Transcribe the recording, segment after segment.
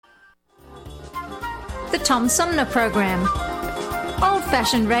The Tom Sumner Program.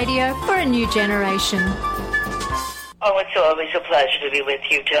 Old-fashioned radio for a new generation. Oh, it's always a pleasure to be with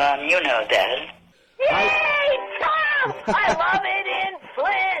you, Tom. You know that. Yay, Tom! I love it in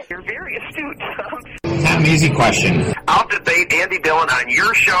Flint! You're very astute, Tom. Tom, easy question. I'll debate Andy Dillon on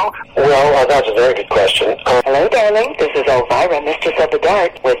your show. Well, that's a very good question. Hello, darling. This is Elvira, Mistress of the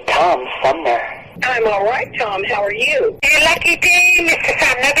Dark, with Tom Sumner. I'm all right, Tom. How are you? You lucky day, Mr.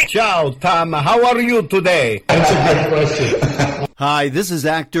 Sumner. Ciao, Tom. How are you today? That's a good question. Hi, this is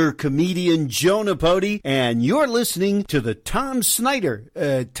actor, comedian Joe Napodi, and you're listening to the Tom Smothers.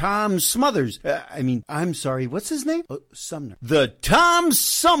 I'm sorry, what's his name? Oh, Sumner. The Tom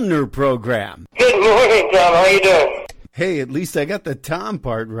Sumner Program. Good morning, Tom. How you doing? Hey, at least I got the Tom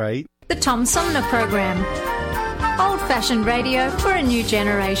part right. The Tom Sumner Program. Old-fashioned radio for a new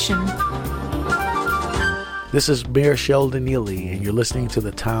generation. This is Mayor Sheldon Neely, and you're listening to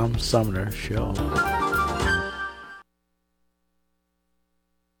the Tom Sumner Show.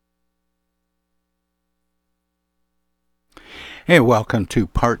 Hey, welcome to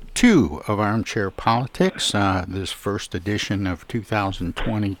part 2 of Armchair Politics. This first edition of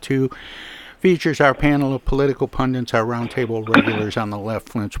 2022 features our panel of political pundits, our roundtable regulars on the left,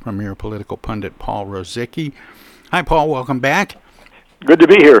 Flint's premier political pundit, Paul Rosicki. Hi, Paul. Welcome back. Good to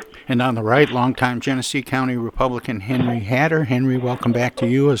be here. And on the right, longtime Genesee County Republican Henry Hatter. Henry, welcome back to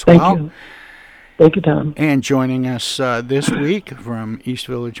you as well. Thank you. Thank you, Tom. And joining us this week from East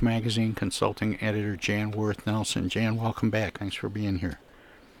Village Magazine consulting editor Jan Worth Nelson. Jan, welcome back. Thanks for being here.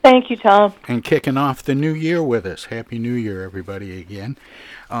 Thank you, Tom. And kicking off the new year with us. Happy New Year, everybody, again.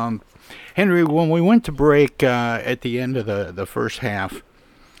 Henry, when we went to break at the end of the first half,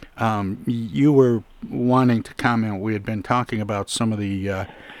 you were wanting to comment. We had been talking about some of the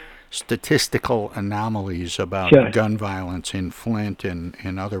statistical anomalies about gun violence in Flint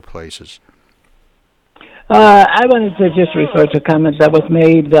and other places. I wanted to just refer to a comment that was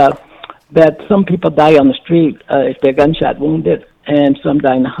made that some people die on the street if they're gunshot wounded, and some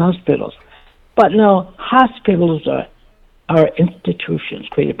die in the hospitals. But no, hospitals are institutions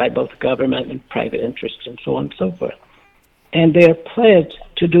created by both government and private interests and so on and so forth. And they're pledged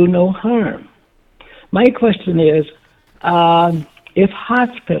to do no harm. My question is, if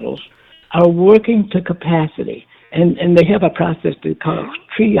hospitals are working to capacity, and they have a process they call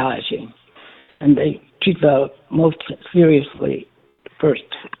triaging, and they treat the most seriously first.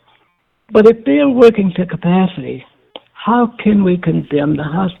 But if they're working to capacity, how can we condemn the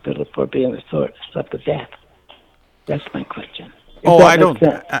hospital for being the source of the death? That's my question. I don't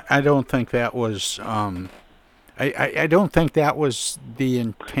think that was. I don't think that was the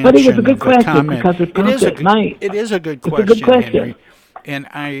intention. But it was a good question comment. Because it is a good. It is a good question, Henry. And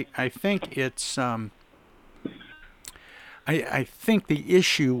I think it's. I think the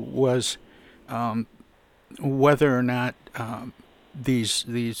issue was whether or not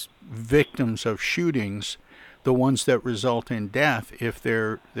these victims of shootings, the ones that result in death, if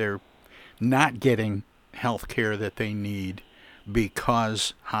they're not getting health care that they need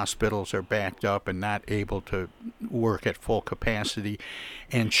because hospitals are backed up and not able to work at full capacity,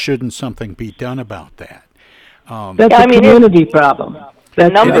 and shouldn't something be done about that? That's a community problem.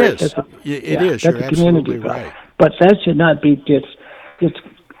 It is. You're absolutely right. But that should not be just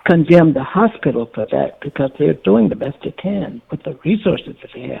condemn the hospital for that, because they're doing the best they can with the resources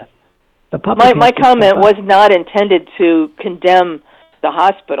that they have. My comment was not intended to condemn the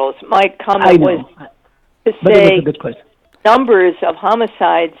hospitals. My comment was to say numbers of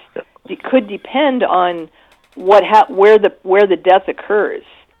homicides could depend on where the death occurs.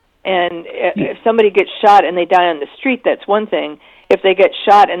 And if somebody gets shot and they die on the street, that's one thing. If they get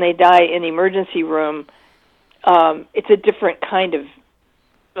shot and they die in the emergency room, it's a different kind of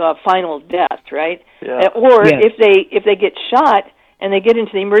final death, right? Yeah. If they get shot and they get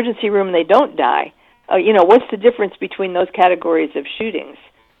into the emergency room and they don't die, what's the difference between those categories of shootings?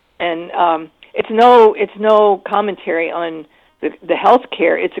 And it's no commentary on the health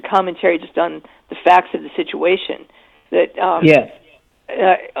care. It's a commentary just on the facts of the situation.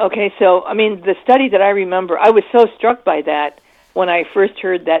 Okay, so the study that I remember, I was so struck by that when I first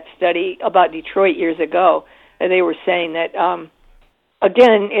heard that study about Detroit years ago. And they were saying that,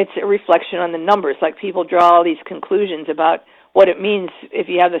 again, it's a reflection on the numbers. Like, people draw all these conclusions about what it means if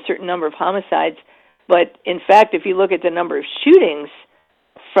you have a certain number of homicides. But, in fact, if you look at the number of shootings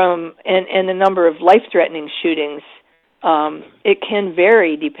and the number of life-threatening shootings, it can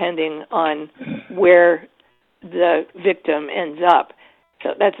vary depending on where the victim ends up.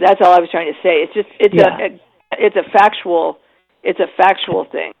 So that's all I was trying to say. It's a factual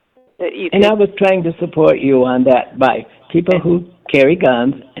thing. And I was trying to support you on that by people who carry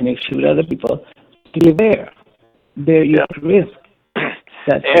guns and they shoot other people. to be there. They're used to risk.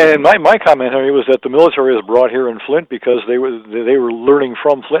 And my comment, Henry, was that the military was brought here in Flint because they were learning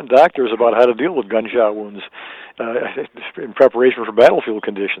from Flint doctors about how to deal with gunshot wounds in preparation for battlefield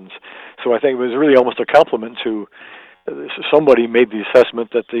conditions. So I think it was really almost a compliment to somebody made the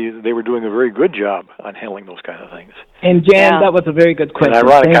assessment that they were doing a very good job on handling those kind of things. And Jan, that was a very good question. In an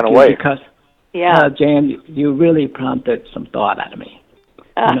ironic kind of way. Because, Jan, you really prompted some thought out of me.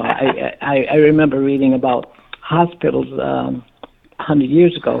 I remember reading about hospitals 100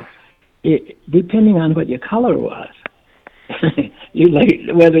 years ago. Depending on what your color was,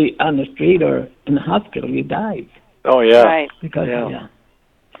 whether on the street or in the hospital, you died. Oh yeah, right. Because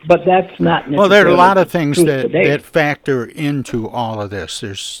but that's not necessarily. Well, there are a lot of things that factor into all of this.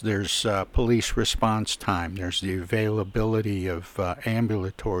 There's police response time. There's the availability of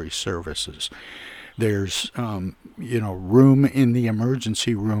ambulatory services. There's room in the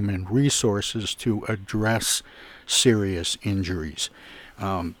emergency room and resources to address serious injuries.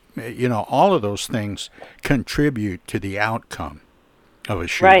 All of those things contribute to the outcome of a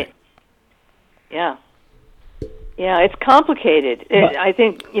shooting. Right. Yeah. Yeah, it's complicated. I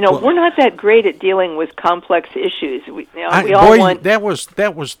think we're not that great at dealing with complex issues. That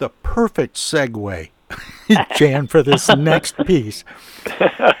was the perfect segue, Jan, for this next piece.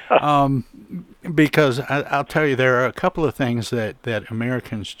 Because I'll tell you, there are a couple of things that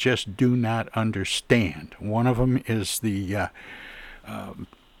Americans just do not understand. One of them is the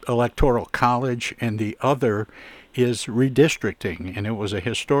Electoral College, and the other is redistricting. And it was a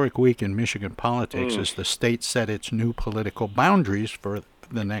historic week in Michigan politics as the state set its new political boundaries for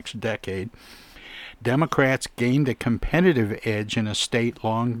the next decade. Democrats gained a competitive edge in a state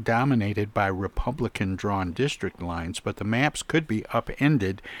long dominated by Republican-drawn district lines, but the maps could be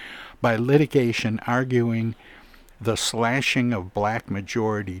upended by litigation arguing the slashing of black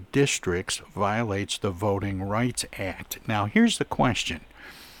majority districts violates the Voting Rights Act. Now, here's the question.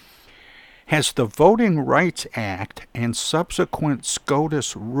 Has the Voting Rights Act and subsequent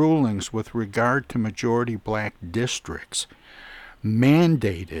SCOTUS rulings with regard to majority black districts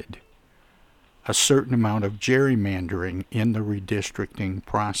mandated a certain amount of gerrymandering in the redistricting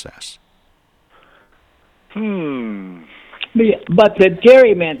process? But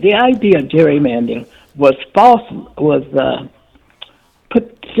the idea of gerrymandering was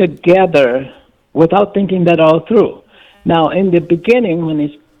put together without thinking that all through. Now, in the beginning, when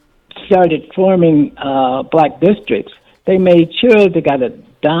they started forming black districts, they made sure they got a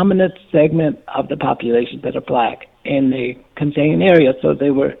dominant segment of the population that are black in the containing area, so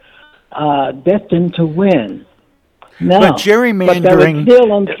they were destined to win. No, but gerrymandering, but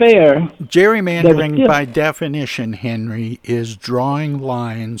still unfair. Gerrymandering, by definition, Henry, is drawing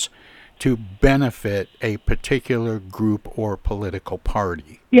lines to benefit a particular group or political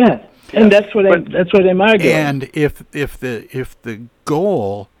party. Yes, and that's what I'm arguing. And if the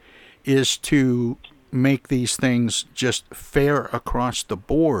goal is to make these things just fair across the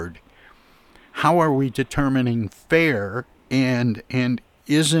board, how are we determining fair? And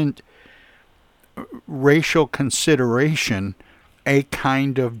isn't racial consideration a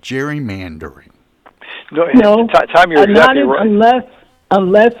kind of gerrymandering? No, Tom, you're exactly right.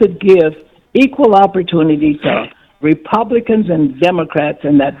 Unless it gives equal opportunity to Republicans and Democrats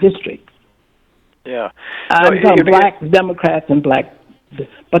in that district. Yeah, I'm talking black Democrats and black,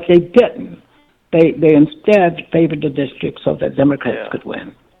 but they didn't. They instead favored the district so that Democrats could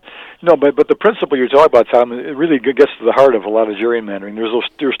win. No, but the principle you're talking about, Tom, it really gets to the heart of a lot of gerrymandering.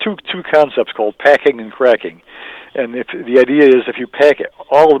 There's two concepts called packing and cracking, and if the idea is if you pack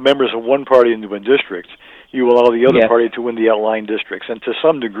all the members of one party into a district, you allow the other party to win the outlying districts. And to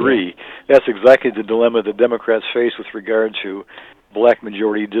some degree, that's exactly the dilemma that Democrats face with regard to black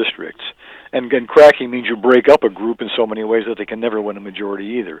majority districts. And cracking means you break up a group in so many ways that they can never win a majority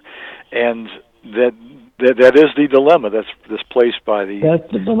either. And that is the dilemma that's placed by the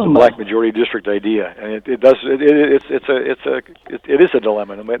black majority district idea, and it is a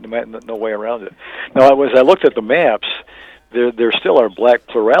dilemma. No way around it. Now, as I looked at the maps, there still are black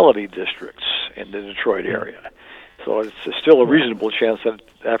plurality districts in the Detroit area, so it's still a reasonable chance that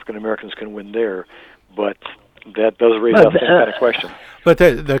African Americans can win there, but that does raise that same kind of question. But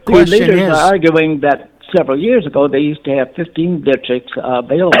the question leaders are arguing that several years ago they used to have 15 districts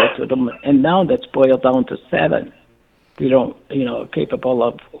available to them, and now that's boiled down to 7. Capable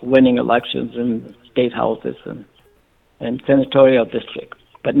of winning elections in state houses and senatorial districts.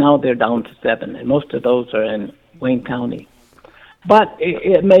 But now they're down to 7, and most of those are in Wayne County. But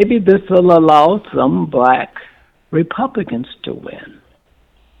maybe this will allow some black Republicans to win.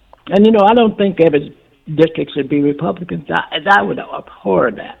 And, I don't think every district should be Republicans. I would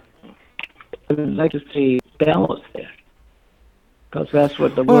abhor that. would like to see balance there, because that's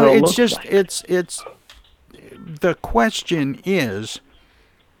what the world looks like. It's the question is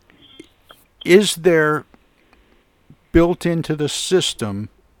there built into the system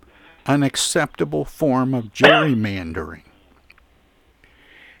an acceptable form of gerrymandering?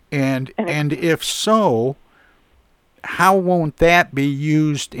 And if so, how won't that be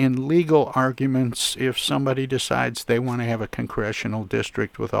used in legal arguments if somebody decides they want to have a congressional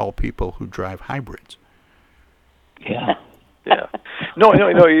district with all people who drive hybrids? Yeah. Yeah. No.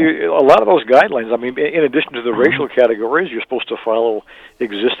 A lot of those guidelines, I mean, in addition to the racial categories, you're supposed to follow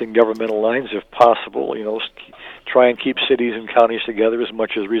existing governmental lines if possible. Try and keep cities and counties together as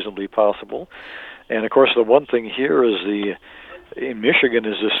much as reasonably possible. And, of course, the one thing here is in Michigan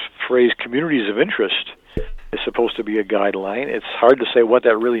is this phrase, communities of interest, is supposed to be a guideline. It's hard to say what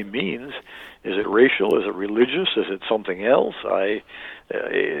that really means. Is it racial? Is it religious? Is it something else?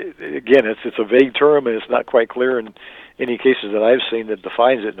 Again, it's a vague term, and it's not quite clear in any cases that I've seen that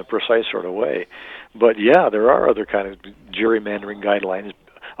defines it in a precise sort of way. But yeah, there are other kind of gerrymandering guidelines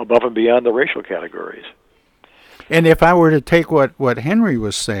above and beyond the racial categories. And if I were to take what Henry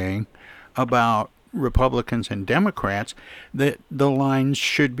was saying about Republicans and Democrats, the lines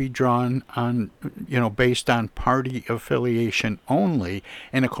should be drawn on, based on party affiliation only.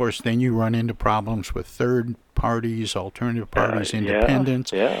 And of course, then you run into problems with third parties, alternative parties,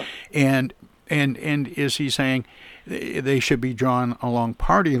 independents. Yeah. And is he saying they should be drawn along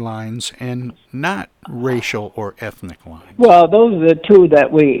party lines and not racial or ethnic lines? Well, those are the two those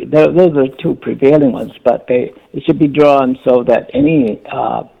are the two prevailing ones, but it should be drawn so that any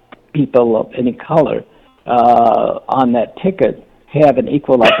people of any color on that ticket have an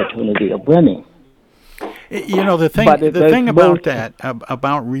equal opportunity of winning. The thing about that,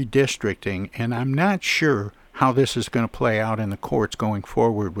 about redistricting, and I'm not sure how this is going to play out in the courts going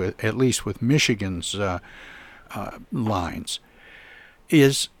forward, at least with Michigan's lines,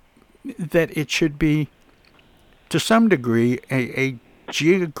 is that it should be, to some degree, a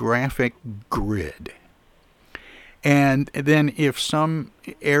geographic grid. And then if some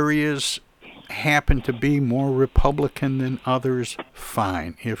areas happen to be more Republican than others,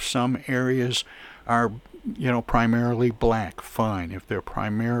 fine. If some areas are, primarily black, fine. If they're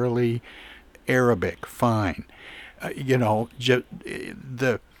primarily Arabic, fine.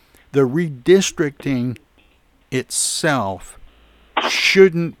 The redistricting itself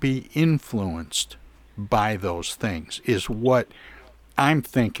shouldn't be influenced by those things, is what I'm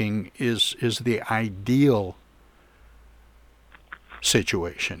thinking is the ideal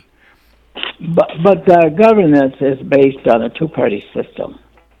situation. But governance is based on a two-party system,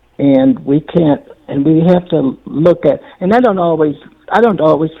 and we have to look at. And I don't always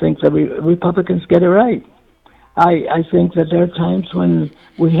think that Republicans get it right. I think that there are times when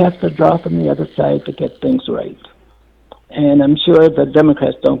we have to draw from the other side to get things right, and I'm sure the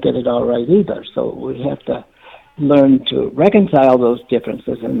Democrats don't get it all right either. So we have to learn to reconcile those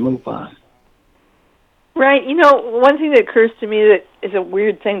differences and move on. Right. One thing that occurs to me that is a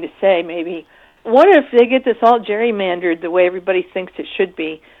weird thing to say, maybe, what if they get this all gerrymandered the way everybody thinks it should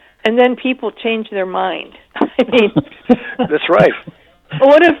be, and then people change their mind? I mean... That's right.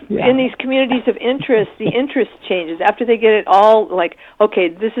 What if in these communities of interest, the interest changes after they get it all, like, okay,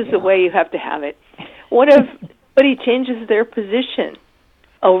 this is the way you have to have it? What if somebody changes their position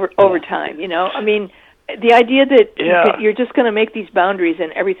over time, I mean, the idea that you're just going to make these boundaries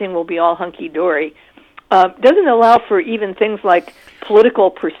and everything will be all hunky-dory doesn't allow for even things like political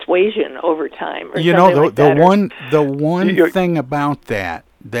persuasion over time. Or the one thing about that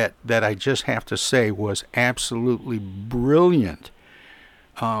I just have to say was absolutely brilliant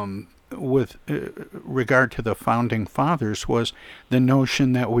with regard to the Founding Fathers was the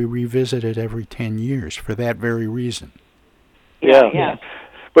notion that we revisit it every 10 years for that very reason. Yeah.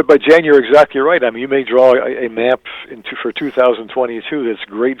 But Jan, you're exactly right. I mean, you may draw a map for 2022 that's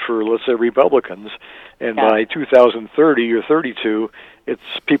great for, let's say, Republicans, and by 2030 or 32, it's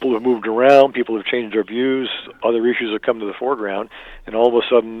people have moved around, people have changed their views, other issues have come to the foreground, and all of a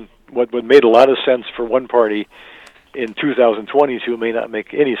sudden, what made a lot of sense for one party in 2022 may not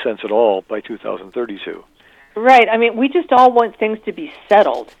make any sense at all by 2032. Right. I mean, we just all want things to be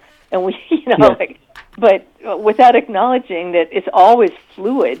settled, and we, but without acknowledging that it's always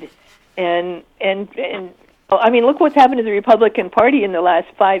fluid, and I mean, look what's happened to the Republican Party in the last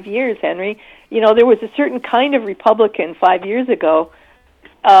 5 years, Henry. There was a certain kind of Republican 5 years ago.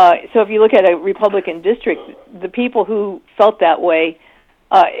 So if you look at a Republican district, the people who felt that way,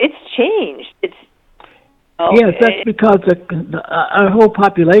 it's changed. Yes, that's because our whole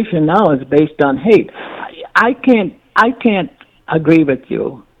population now is based on hate. I can't agree with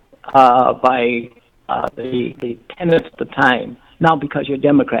you by the tenants at the time, now because you're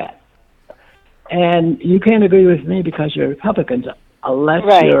Democrat. And you can't agree with me because you're Republicans, unless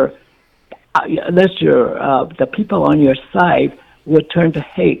you're the people on your side would turn to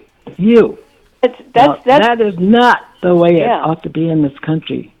hate you. That is not the way it ought to be in this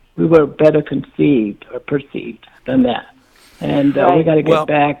country. We were better conceived or perceived than that. And we got to get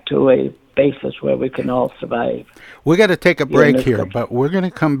back to a basis where we can all survive. We got to take a break here, but we're going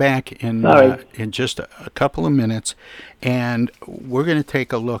to come back in just a couple of minutes, and we're going to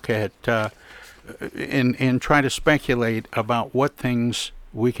take a look at and try to speculate about what things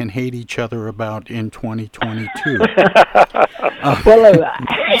we can hate each other about in 2022.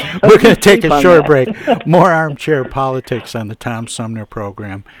 We're going to take a short break. More Armchair Politics on the Tom Sumner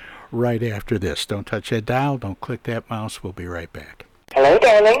program right after this. Don't touch that dial. Don't click that mouse. We'll be right back. Hello,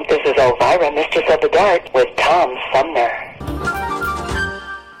 darling. This is Elvira, Mistress of the Dark, with Tom Sumner.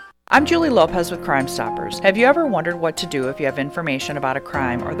 I'm Julie Lopez with Crime Stoppers. Have you ever wondered what to do if you have information about a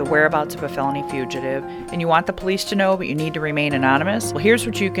crime or the whereabouts of a felony fugitive and you want the police to know but you need to remain anonymous? Well, here's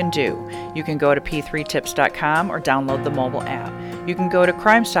what you can do. You can go to p3tips.com or download the mobile app. You can go to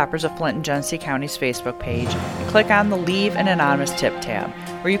Crime Stoppers of Flint and Genesee County's Facebook page and click on the Leave an Anonymous Tip tab,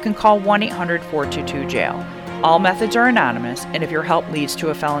 or you can call 1-800-422-JAIL. All methods are anonymous, and if your help leads to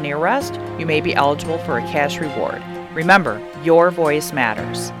a felony arrest, you may be eligible for a cash reward. Remember, your voice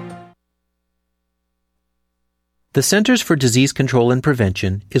matters. The Centers for Disease Control and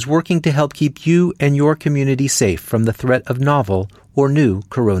Prevention is working to help keep you and your community safe from the threat of novel or new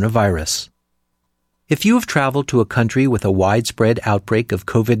coronavirus. If you have traveled to a country with a widespread outbreak of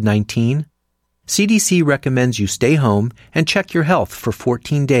COVID-19, CDC recommends you stay home and check your health for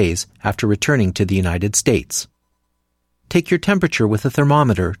 14 days after returning to the United States. Take your temperature with a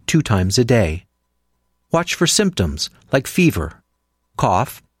thermometer 2 times a day. Watch for symptoms like fever,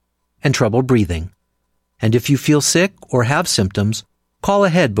 cough, and trouble breathing. And if you feel sick or have symptoms, call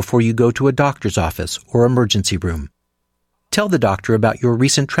ahead before you go to a doctor's office or emergency room. Tell the doctor about your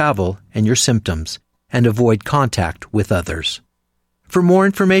recent travel and your symptoms, and avoid contact with others. For more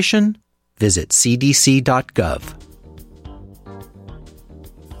information, visit cdc.gov.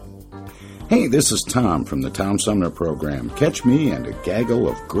 Hey, this is Tom from the Tom Sumner Program. Catch me and a gaggle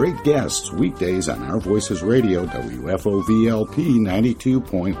of great guests weekdays on Our Voices Radio, WFOVLP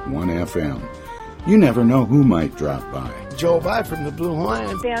 92.1 FM. You never know who might drop by. Joe By from the Blue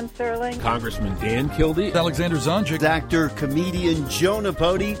Hawaiian. Dan Serling. Congressman Dan Kildee. Alexander Zonjic. Actor, comedian Joe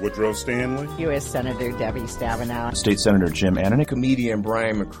Napodi. Woodrow Stanley. U.S. Senator Debbie Stabenow. State Senator Jim Ananich. Comedian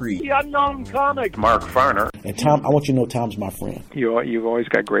Brian McCree. The unknown comic. Mark Farner. And Tom, I want you to know Tom's my friend. You've always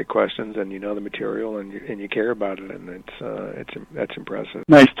got great questions, and you know the material, and you care about it, and that's impressive.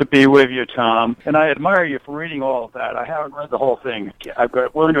 Nice to be with you, Tom. And I admire you for reading all of that. I haven't read the whole thing. I've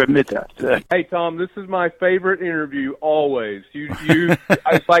got willing to admit that. Hey, Tom, this is my favorite interview always.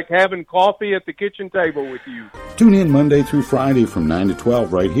 It's like having coffee at the kitchen table with you. Tune in Monday through Friday from 9 to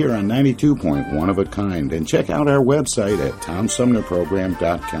 12 right here on 92.1 of a kind, and check out our website at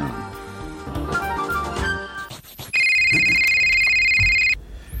TomSumnerProgram.com.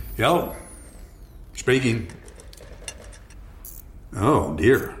 Hello. Speaking. Oh,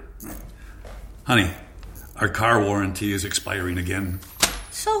 dear. Honey, our car warranty is expiring again.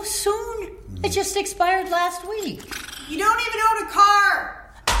 So soon? It just expired last week. You don't even own a car!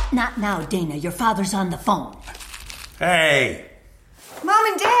 Not now, Dana. Your father's on the phone. Hey! Mom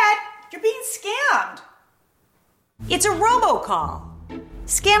and Dad, you're being scammed. It's a robocall.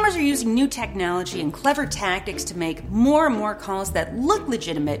 Scammers are using new technology and clever tactics to make more and more calls that look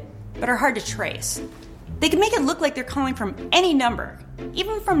legitimate but are hard to trace. They can make it look like they're calling from any number,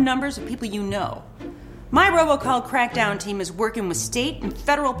 even from numbers of people you know. My robocall crackdown team is working with state and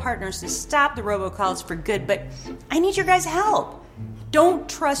federal partners to stop the robocalls for good, but I need your guys' help. Don't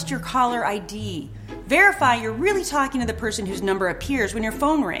trust your caller ID. Verify you're really talking to the person whose number appears when your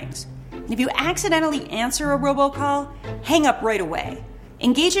phone rings. And if you accidentally answer a robocall, hang up right away.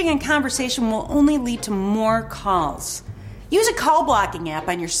 Engaging in conversation will only lead to more calls. Use a call blocking app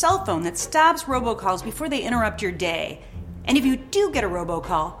on your cell phone that stops robocalls before they interrupt your day. And if you do get a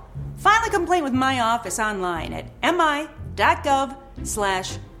robocall, file a complaint with my office online at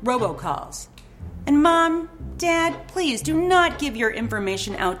mi.gov/robocalls. And Mom, Dad, please do not give your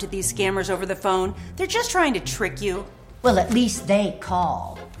information out to these scammers over the phone. They're just trying to trick you. Well, at least they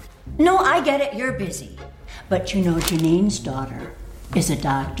call. No, I get it, you're busy. But you know Janine's daughter is a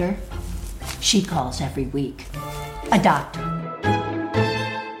doctor. She calls every week. A doctor.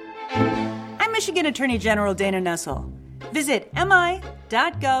 I'm Michigan Attorney General Dana Nessel. Visit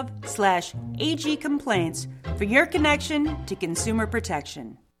mi.gov/agcomplaints for your connection to consumer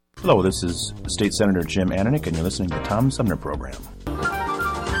protection. Hello, this is State Senator Jim Ananick, and you're listening to the Tom Sumner Program.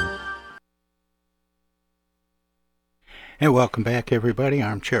 And welcome back, everybody.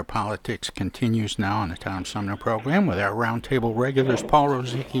 Armchair Politics continues now on the Tom Sumner Program with our roundtable regulars, Paul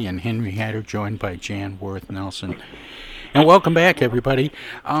Rosicki and Henry Hatter, joined by Jan Worth Nelson. And welcome back, everybody.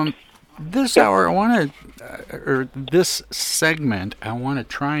 This hour, this segment, I want to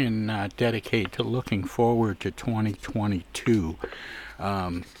try and dedicate to looking forward to 2022.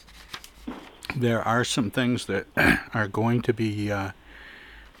 There are some things that are going to be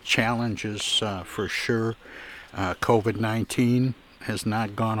challenges for sure. COVID-19 has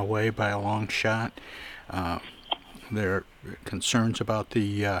not gone away by a long shot. There are concerns about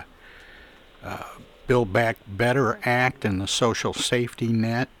the Build Back Better Act and the social safety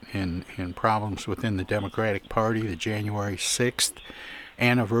net and problems within the Democratic Party. The January 6th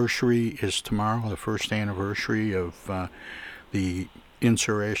anniversary is tomorrow, the first anniversary of the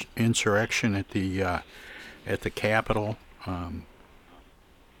insurrection at the Capitol.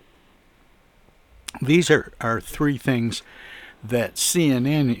 These are three things that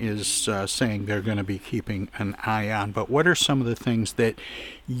CNN is saying they're going to be keeping an eye on. But what are some of the things that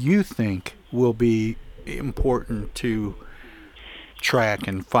you think will be important to track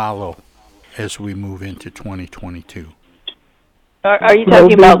and follow as we move into 2022? Are you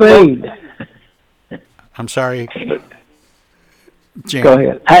talking about... I'm sorry, Jan. Go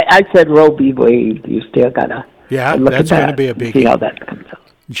ahead. I said Roe v. Wade. You still got to look that's at going to be a big... See how that comes out.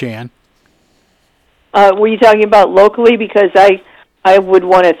 Jan? Were you talking about locally? Because I would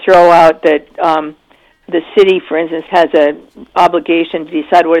want to throw out that the city, for instance, has an obligation to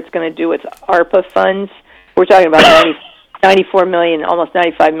decide what it's going to do with ARPA funds. We're talking about 94 million, almost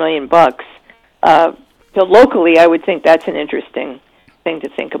 95 million bucks. So locally, I would think that's an interesting thing to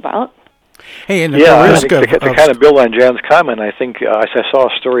think about. Hey, and I think to kind of build on Jan's comment, I think I saw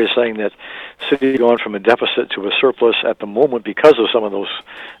a story saying that city going from a deficit to a surplus at the moment because of some of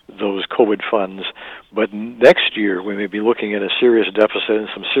those COVID funds, but next year we may be looking at a serious deficit and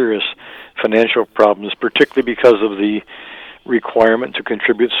some serious financial problems, particularly because of the requirement to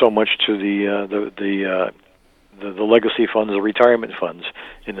contribute so much to the legacy funds, the retirement funds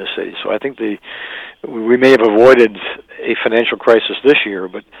in the city. So I think we may have avoided a financial crisis this year,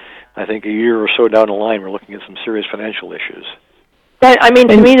 but I think a year or so down the line, we're looking at some serious financial issues. To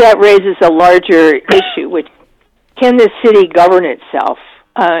me, that raises a larger issue, which can this city govern itself?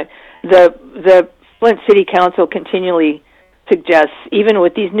 The Flint City Council continually suggests, even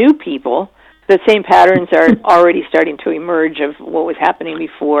with these new people, the same patterns are already starting to emerge of what was happening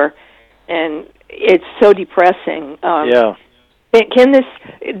before, and it's so depressing. Does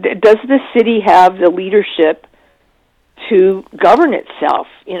the city have the leadership to govern itself,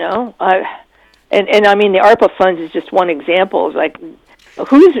 and I mean the ARPA funds is just one example. It's like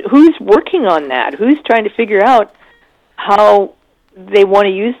who's working on that? Who's trying to figure out how they want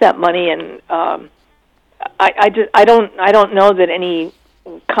to use that money? And I don't know that any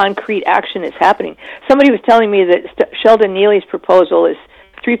concrete action is happening. Somebody was telling me that Sheldon Neely's proposal is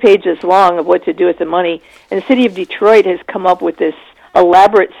 3 pages long of what to do with the money, and the city of Detroit has come up with this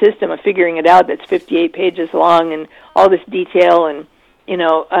elaborate system of figuring it out that's 58 pages long and all this detail, and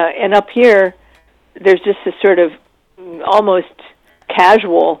and up here there's just this sort of almost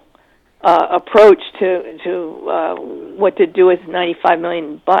casual approach to what to do with 95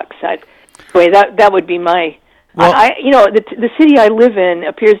 million bucks. That would be my the city I live in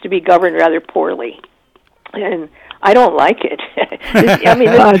appears to be governed rather poorly, and I don't like it. This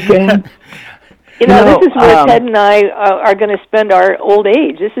is where Ted and I are going to spend our old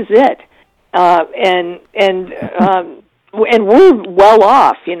age. This is it, and we're well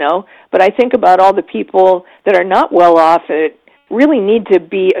off, But I think about all the people that are not well off that really need to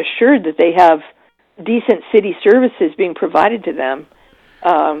be assured that they have decent city services being provided to them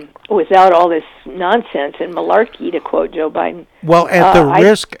without all this nonsense and malarkey, to quote Joe Biden. Well, at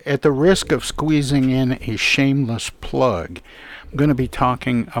the risk of squeezing in a shameless plug, I'm going to be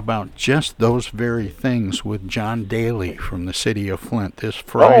talking about just those very things with John Daly from the city of Flint this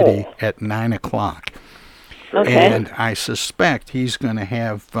Friday at 9 o'clock. Okay. And I suspect he's going to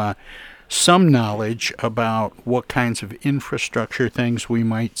have some knowledge about what kinds of infrastructure things we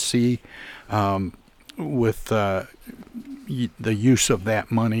might see with the use of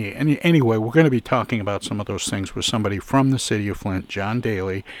that money. And anyway, we're going to be talking about some of those things with somebody from the city of Flint, John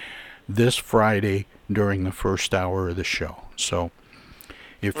Daly, this Friday during the first hour of the show. So,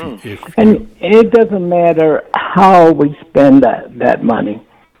 and it doesn't matter how we spend that money.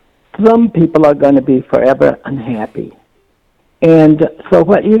 Some people are going to be forever unhappy. And so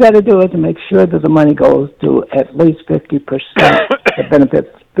what you got to do is make sure that the money goes to at least 50% that benefits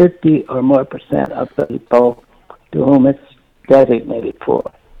 50 or more % of the people to whom it's designated for.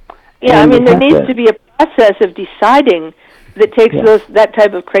 Yeah, And I mean, there needs to to be a process of deciding that takes that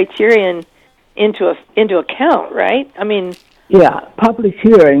type of criterion into account, right? I mean, yeah, public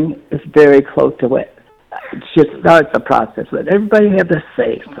hearing is very close to it. It should start the process, but everybody have to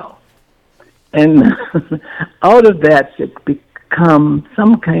say so. And out of that should become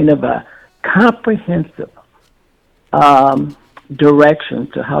some kind of a comprehensive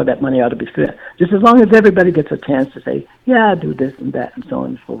direction to how that money ought to be spent. Just as long as everybody gets a chance to say, yeah, do this and that and so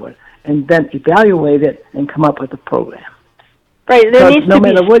on and so forth, and then evaluate it and come up with a program. Right. There needs no to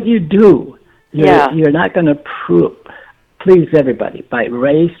matter be... what you do, you're not going to please everybody by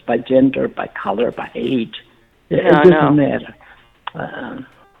race, by gender, by color, by age. It doesn't matter.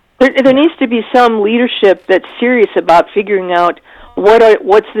 There needs to be some leadership that's serious about figuring out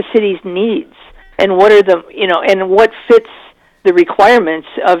what's the city's needs and what are the and what fits the requirements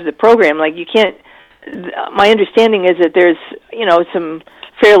of the program. Like you can't. My understanding is that there's some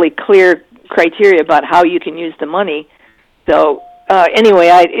fairly clear criteria about how you can use the money. So anyway,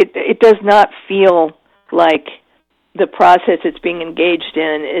 it does not feel like the process it's being engaged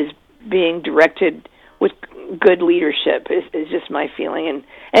in is being directed with good leadership. Is just my feeling,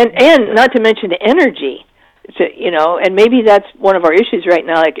 and not to mention the energy. And maybe that's one of our issues right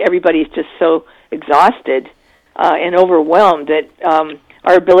now. Like everybody's just so exhausted and overwhelmed that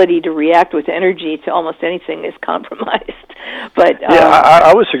our ability to react with energy to almost anything is compromised. But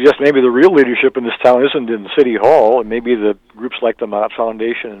I would suggest maybe the real leadership in this town isn't in City Hall, and maybe the groups like the Mott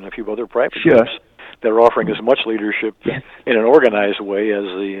Foundation and a few other private groups that are offering as much leadership in an organized way as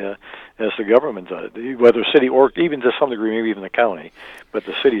the government does, whether city or even to some degree, maybe even the county. But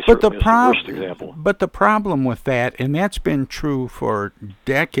the city certainly is the worst example. But the problem with that, and that's been true for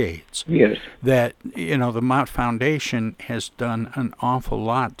decades, that the Mott Foundation has done an awful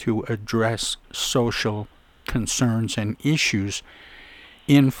lot to address social concerns and issues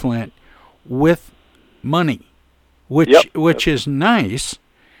in Flint with money, which is nice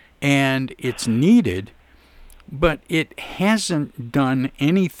and it's needed, but it hasn't done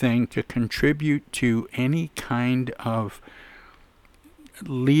anything to contribute to any kind of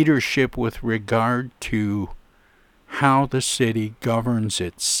leadership with regard to how the city governs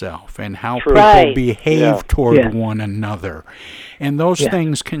itself and how people behave toward one another. And those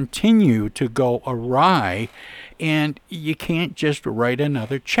things continue to go awry, and you can't just write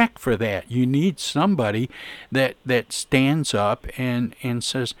another check for that. You need somebody that stands up and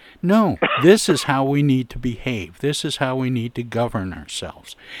says, no, this is how we need to behave. This is how we need to govern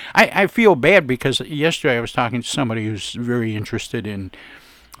ourselves. I feel bad because yesterday I was talking to somebody who's very interested in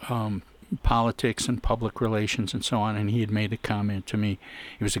politics and public relations and so on, and he had made a comment to me.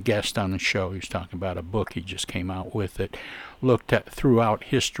 He was a guest on the show. He was talking about a book he just came out with that looked at throughout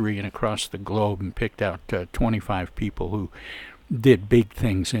history and across the globe and picked out 25 people who did big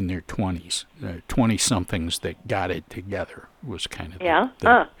things in their 20s, 20-somethings that got it together was kind of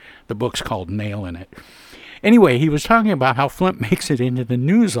the book's called Nailing It. Anyway, he was talking about how Flint makes it into the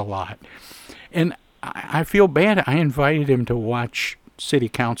news a lot, and I feel bad. I invited him to watch city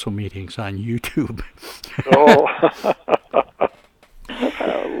council meetings on YouTube.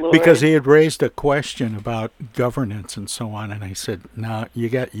 Because he had raised a question about governance and so on, and I said, "No, you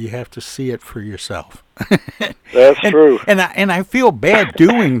have to see it for yourself." That's true. And I feel bad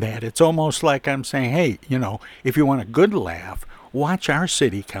doing that. It's almost like I'm saying, "Hey, if you want a good laugh, watch our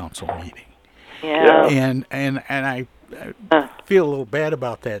city council meeting." Yeah. And I feel a little bad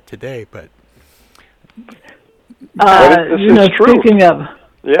about that today, but. Speaking of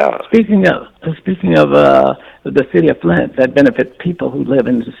the city of Flint that benefit people who live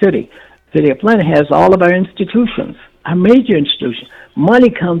in the city of Flint has all of our institutions, our major institutions. Money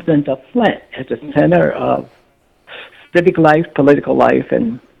comes into Flint as a center of civic life, political life,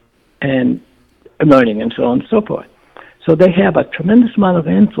 and learning, and so on and so forth. So they have a tremendous amount of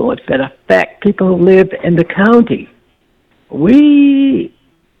influence that affect people who live in the county. We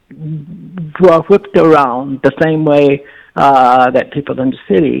are whipped around the same way that people in the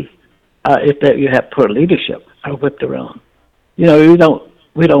city, if you have poor leadership, are whipped around. We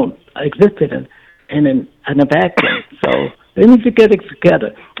don't exist in a vacuum. So they need to get it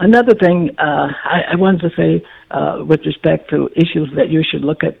together. Another thing I wanted to say with respect to issues that you should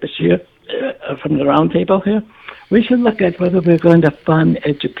look at this year from the roundtable here, we should look at whether we're going to fund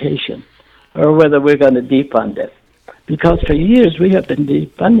education or whether we're going to defund it. Because for years we have been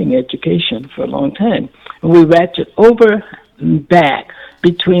defunding education for a long time. And we ratchet over and back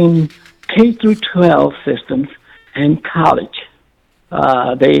between K through 12 systems and college.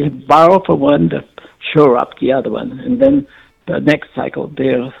 They borrow for one to shore up the other one. And then the next cycle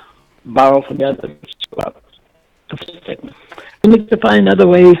they'll borrow from the others. We need to find other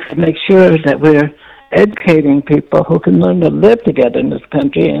ways to make sure that we're educating people who can learn to live together in this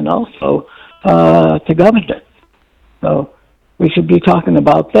country and also to govern it. So we should be talking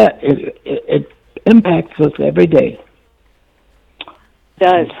about that. It impacts us every day. It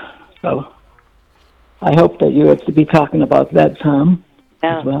does. So I hope that you have to be talking about that, Tom,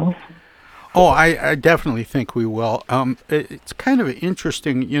 as well. Oh, I definitely think we will. It's kind of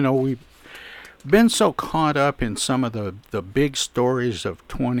interesting, we've been so caught up in some of the big stories of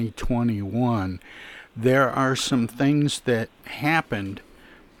 2021. There are some things that happened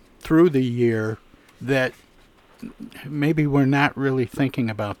through the year that maybe we're not really thinking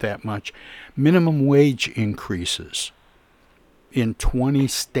about that much. Minimum wage increases in 20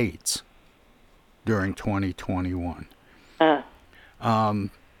 states during 2021. Although,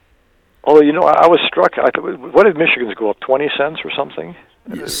 I was struck. What did Michigan's go up, 20 cents or something?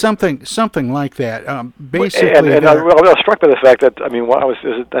 Something like that. Basically, and I was struck by the fact that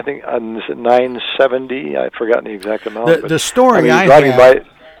is it 970? I've forgotten the exact amount. The story driving by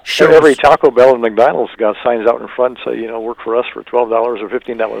shows every Taco Bell and McDonald's got signs out in front say, work for us for $12 or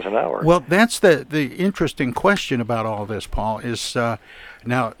 $15 an hour. Well, that's the interesting question about all this, Paul. Is now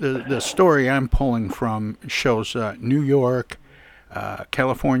the story I'm pulling from shows New York,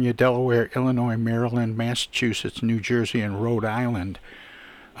 California, Delaware, Illinois, Maryland, Massachusetts, New Jersey, and Rhode Island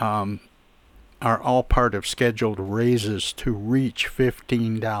are all part of scheduled raises to reach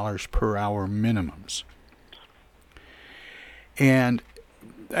 $15 per hour minimums. And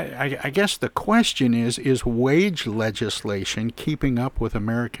I guess the question is wage legislation keeping up with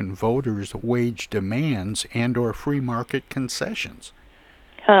American voters' wage demands and or free market concessions?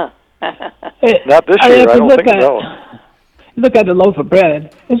 Not this year, I don't think so. Look at the loaf of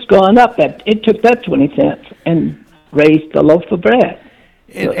bread. It's gone up. It took that 20 cents and raised the loaf of bread.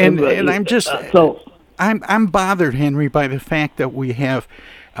 And I'm just I'm bothered, Henry, by the fact that we have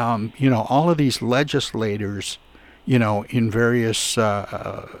all of these legislators, in various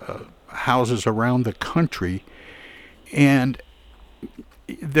houses around the country, and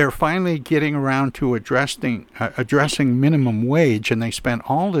they're finally getting around to addressing minimum wage, and they spent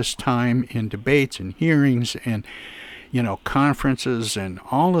all this time in debates and hearings and conferences and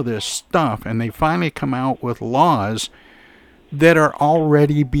all of this stuff, and they finally come out with laws that are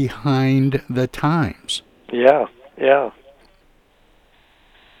already behind the times. Yeah.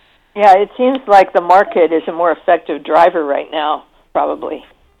 Yeah, it seems like the market is a more effective driver right now, probably.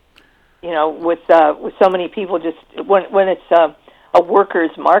 With so many people just when it's a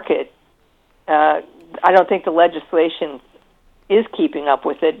workers' market, I don't think the legislation is keeping up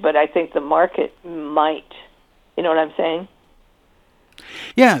with it, but I think the market might. You know what I'm saying?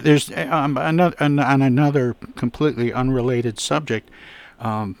 Yeah, there's on another completely unrelated subject,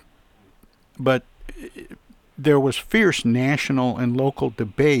 but there was fierce national and local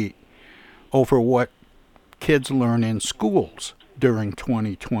debate over what kids learn in schools during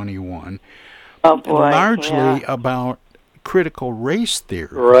 2021. Oh boy! Largely about critical race theory.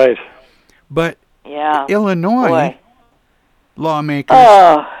 Right. But Illinois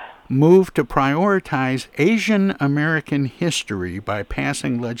lawmakers moved to prioritize Asian American history by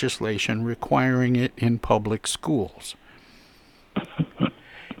passing legislation requiring it in public schools.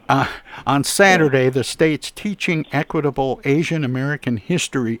 On Saturday, the state's Teaching Equitable Asian American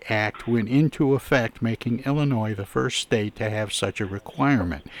History Act went into effect, making Illinois the first state to have such a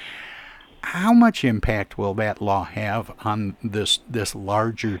requirement. How much impact will that law have on this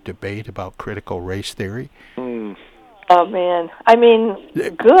larger debate about critical race theory? Oh, man. I mean,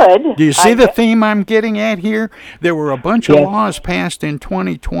 good. Do you see the theme I'm getting at here? There were a bunch of laws passed in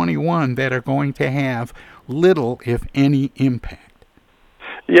 2021 that are going to have little, if any, impact.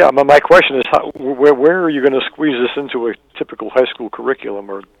 Yeah, my question is, where are you going to squeeze this into a typical high school curriculum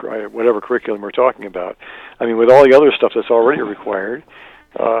or whatever curriculum we're talking about? I mean, with all the other stuff that's already required,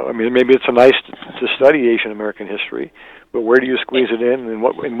 maybe it's nice to study Asian American history, but where do you squeeze it in, and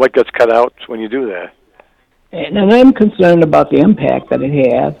what gets cut out when you do that? And I'm concerned about the impact that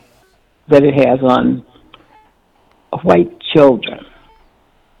it has on white children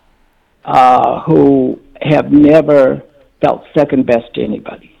who have never felt second best to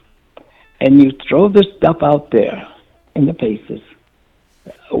anybody. And you throw this stuff out there in the faces.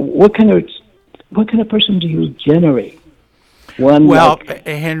 What kind of person do you generate?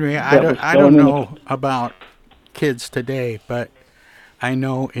 Henry, I don't know about kids today, but I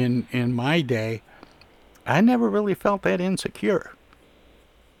know in my day, I never really felt that insecure.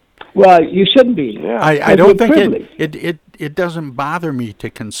 Well, you shouldn't be. Yeah. I don't think it doesn't bother me to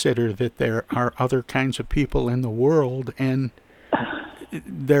consider that there are other kinds of people in the world, and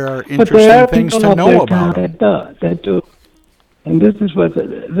there are But there interesting are things people to out know there, about Tom, them. that do. And this is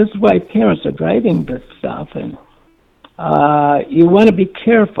why parents are driving this stuff. And you want to be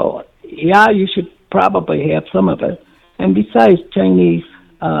careful. Yeah, you should probably have some of it. And besides, Chinese,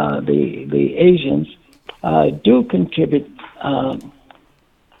 the Asians do contribute.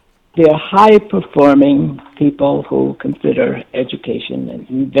 They're high-performing people who consider education and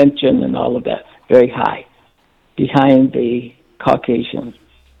invention and all of that very high, behind the Caucasians,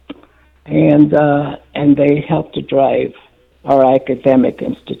 and they help to drive our academic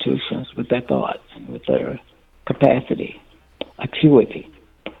institutions with their thoughts and with their capacity, acuity.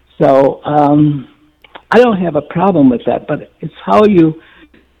 So I don't have a problem with that, but it's how you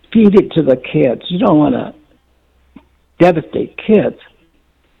feed it to the kids. You don't want to devastate kids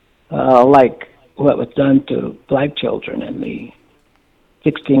like what was done to black children in the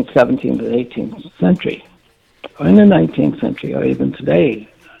 16th, 17th, and 18th century, or in the 19th century, or even today.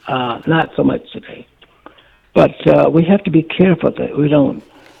 Not so much today. But we have to be careful that we don't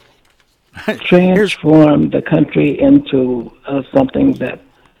transform the country into something that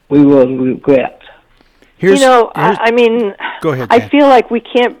we will regret. I mean, go ahead, I Dan. feel like we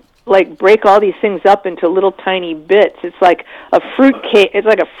can't break all these things up into little tiny bits. It's like a fruit cake. It's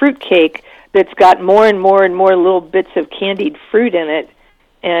like a fruit cake that's got more and more and more little bits of candied fruit in it.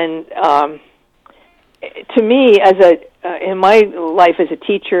 And to me, in my life as a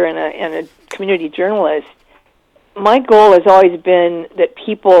teacher and a community journalist, my goal has always been that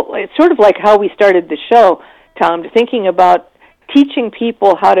people. It's sort of like how we started the show, Tom, thinking about teaching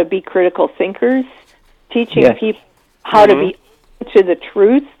people how to be critical thinkers, teaching people how to be to the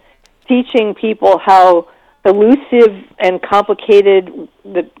truth, teaching people how elusive and complicated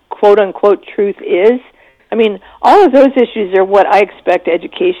the quote-unquote truth is. I mean, all of those issues are what I expect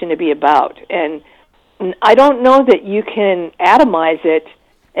education to be about. And I don't know that you can atomize it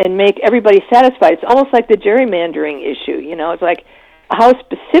and make everybody satisfied. It's almost like the gerrymandering issue. It's like, how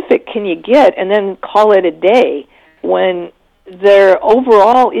specific can you get and then call it a day when there are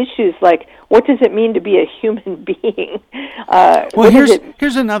overall issues like, what does it mean to be a human being? Well,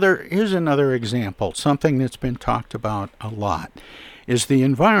 here's another example. Something that's been talked about a lot is the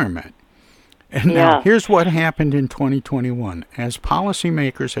environment. And now, here's what happened in 2021. As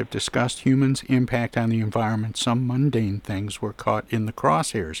policymakers have discussed humans' impact on the environment, some mundane things were caught in the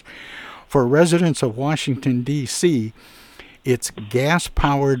crosshairs. For residents of Washington, D.C., it's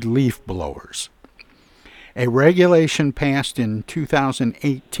gas-powered leaf blowers. A regulation passed in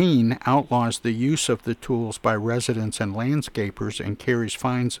 2018 outlaws the use of the tools by residents and landscapers and carries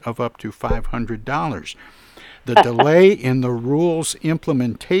fines of up to $500. The delay in the rule's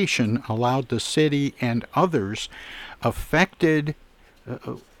implementation allowed the city and others affected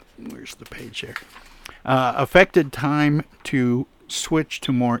affected time to switch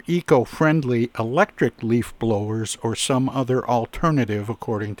to more eco-friendly electric leaf blowers or some other alternative,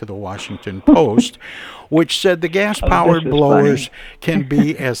 according to the Washington Post, which said the gas-powered blowers can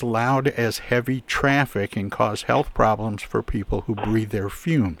be as loud as heavy traffic and cause health problems for people who breathe their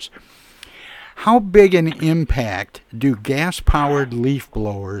fumes. How big an impact do gas-powered leaf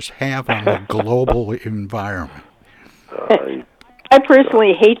blowers have on the global environment? I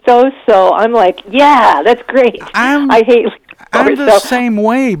personally hate those, so I'm like, yeah, that's great. I hate leaf blowers. I'm the same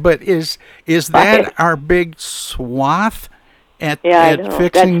way, but is that our big swath at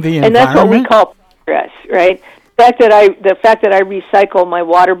fixing the environment? And that's what we call progress, right? The fact that I recycle my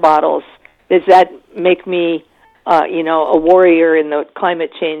water bottles, does that make me, a warrior in the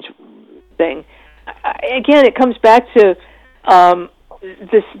climate change thing? Again, it comes back to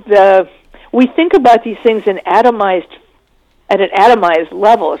we think about these things at an atomized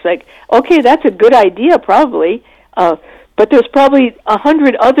level. It's like, okay, that's a good idea, probably, but there's probably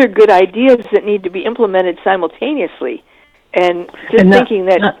 100 other good ideas that need to be implemented simultaneously. And just thinking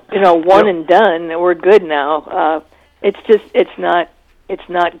that one and done, we're good now. It's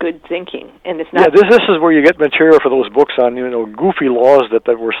not good thinking, and it's not. Yeah, this is where you get material for those books on goofy laws that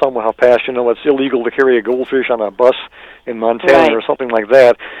were somehow passed. It's illegal to carry a goldfish on a bus in Montana or something like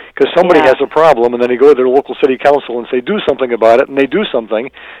that, because somebody has a problem, and then they go to their local city council and say do something about it, and they do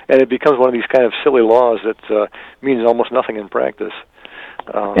something, and it becomes one of these kind of silly laws that means almost nothing in practice.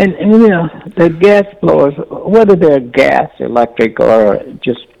 And the gas blowers, whether they're gas, electric, or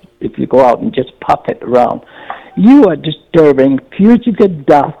just if you go out and just puff it around, you are disturbing fugitive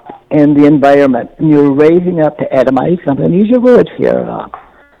dust in the environment, and you're raising up to atomize something. Use your words here,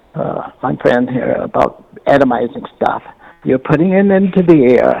 my friend here, about atomizing stuff. You're putting it into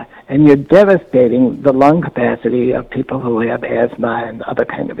the air, and you're devastating the lung capacity of people who have asthma and other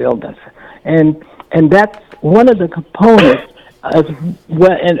kind of illness. And that's one of the components as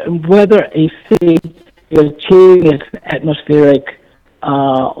well, and whether a city is achieving its atmospheric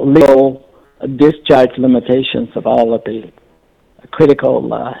level discharge limitations of all of the critical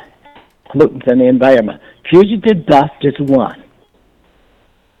pollutants in the environment. Fugitive dust is one.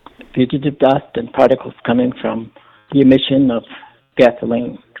 Fugitive dust and particles coming from the emission of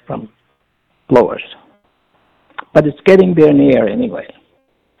gasoline from blowers. But it's getting there in the air anyway.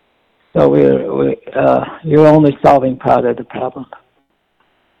 So you're only solving part of the problem.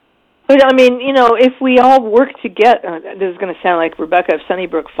 But I mean, if we all work together, this is going to sound like Rebecca of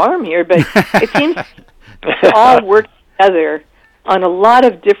Sunnybrook Farm here, but it seems to all work together on a lot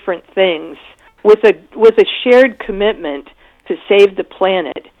of different things with a shared commitment to save the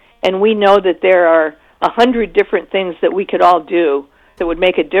planet. And we know that there are 100 different things that we could all do that would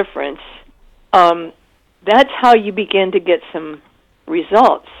make a difference. That's how you begin to get some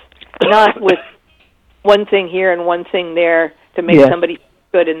results, not with one thing here and one thing there to make somebody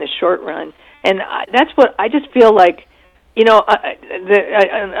good in the short run. And that's what I just feel like.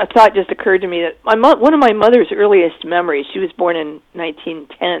 A thought just occurred to me that one of my mother's earliest memories, she was born in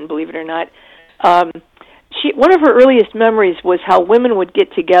 1910, believe it or not, one of her earliest memories was how women would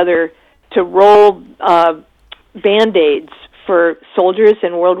get together to roll Band-Aids for soldiers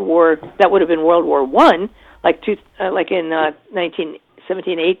in that would have been World War I, like in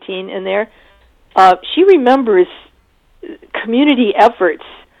 1917, 18 in there. She remembers community efforts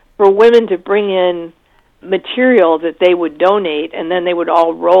for women to bring in material that they would donate, and then they would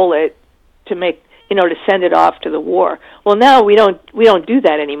all roll it to make, to send it off to the war. Well, now we don't do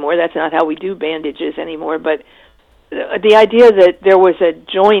that anymore. That's not how we do bandages anymore. But the idea that there was a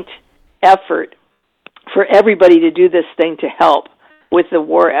joint effort for everybody to do this thing to help with the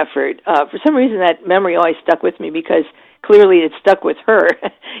war effort, for some reason that memory always stuck with me, because clearly it stuck with her.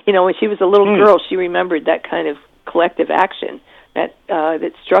 When she was a little girl, she remembered that kind of collective action that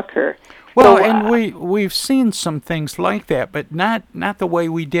struck her. Well, and we've seen some things like that, but not the way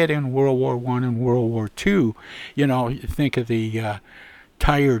we did in World War I and World War II. You think of the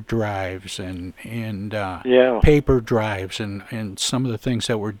tire drives and paper drives and some of the things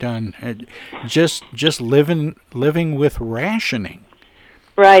that were done. Just living with rationing.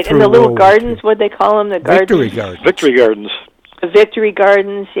 Right, and the little gardens, what they call them, the gardens? Victory gardens. The victory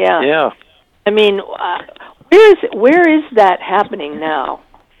gardens, yeah. Yeah. I mean, where is that happening now?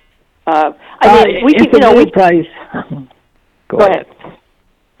 It's an enterprise. Go ahead.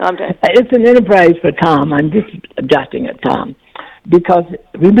 It's an enterprise for Tom. I'm just adjusting it, Tom, because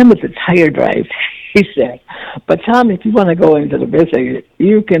remember the tire drive, he said. But Tom, if you want to go into the business,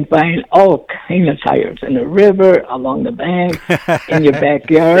 you can find all kinds of tires in the river, along the bank, in your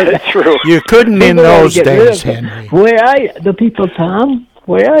backyard. That's true. You couldn't in those days, Henry. Where are the people, Tom?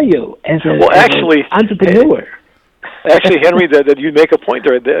 Where are you as an entrepreneur? Actually, Henry, that you make a point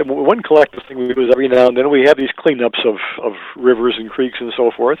there. One collective thing we do is every now and then we have these cleanups of rivers and creeks and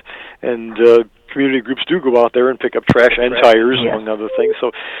so forth, and community groups do go out there and pick up trash and tires, among other things.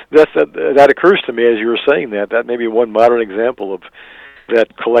 So that occurs to me as you were saying that. That may be one modern example of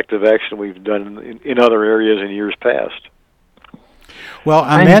that collective action we've done in other areas in years past. Well,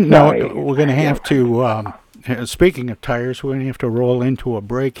 on that note, we're going to have to, speaking of tires, we're going to have to roll into a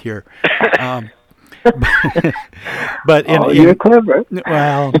break here. But you're clever.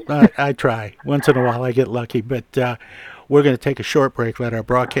 Well, I try. Once in a while I get lucky. But we're going to take a short break, let our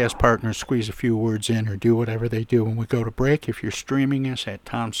broadcast partners squeeze a few words in or do whatever they do when we go to break. If you're streaming us at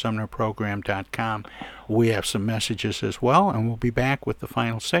TomSumnerProgram.com, we have some messages as well, and we'll be back with the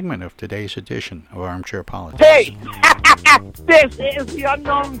final segment of today's edition of Armchair Politics. Hey, this is the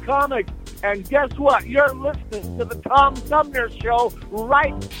Unknown Comic, and guess what? You're listening to the Tom Sumner Show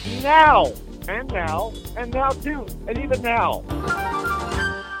right now. And now too, and even now.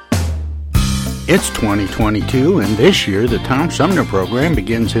 It's 2022, and this year the Tom Sumner Program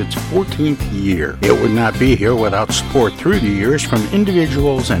begins its 14th year. It would not be here without support through the years from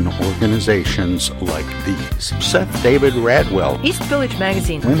individuals and organizations like these. Seth David Radwell, East Village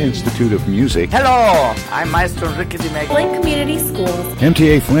Magazine, Flint Institute of Music. Hello, I'm Maestro Rickety Mag. Flint Community Schools.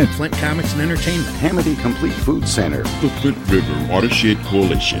 MTA Flint, Flint Comics and Entertainment. Hamady Complete Food Center. The Flint River Watershed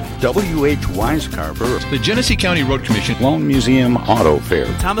Coalition. W.H. Wisecarver. The Genesee County Road Commission. Lone Museum Auto Fair.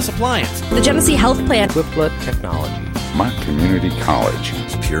 Thomas Appliance. The Genesee Health Plan. Flip Technology. Mott Community College.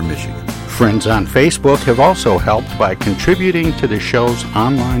 Pure Michigan. Friends on Facebook have also helped by contributing to the show's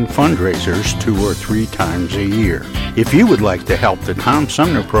online fundraisers 2 or 3 times a year. If you would like to help the Tom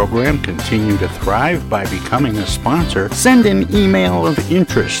Sumner Program continue to thrive by becoming a sponsor, send an email of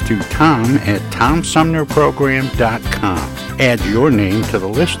interest to tom@TomSumnerProgram.com. Add your name to the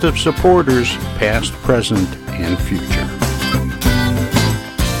list of supporters, past, present, and future.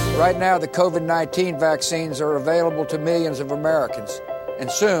 Right now, the COVID-19 vaccines are available to millions of Americans, and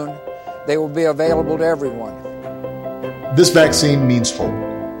soon they will be available to everyone. This vaccine means hope.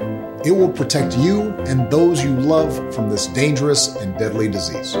 It will protect you and those you love from this dangerous and deadly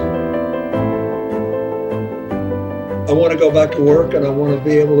disease. I want to go back to work, and I want to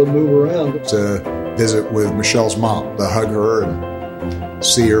be able to move around. To visit with Michelle's mom, to hug her and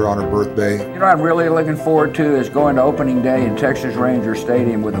see her on her birthday. You know what I'm really looking forward to is going to opening day in Texas Ranger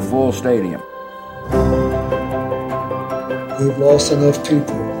Stadium with a full stadium. We've lost enough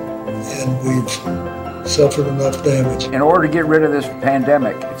people, and we've suffered enough damage. In order to get rid of this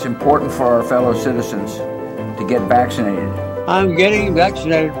pandemic, it's important for our fellow citizens to get vaccinated. I'm getting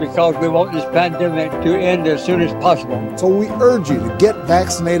vaccinated because we want this pandemic to end as soon as possible. So we urge you to get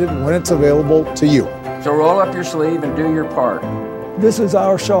vaccinated when it's available to you. So roll up your sleeve and do your part. This is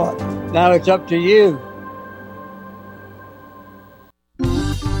our shot. Now it's up to you.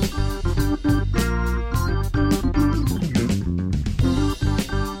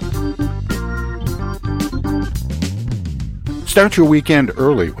 Start your weekend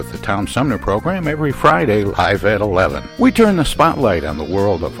early with the Tom Sumner program every Friday live at 11. We turn the spotlight on the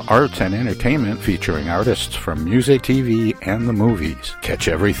world of arts and entertainment featuring artists from music, TV, and the movies. Catch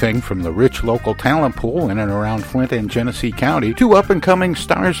everything from the rich local talent pool in and around Flint and Genesee County to up-and-coming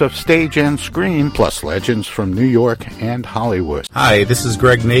stars of stage and screen, plus legends from New York and Hollywood. Hi, this is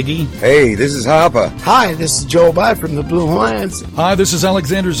Greg Nagy. Hey, this is Harper. Hi, this is Joe By from the Blue Hawaiians. Hi, this is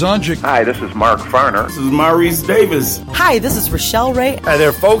Alexander Zonjic. Hi, this is Mark Farner. This is Maurice Davis. Hi, this is Rochelle Ray. Hi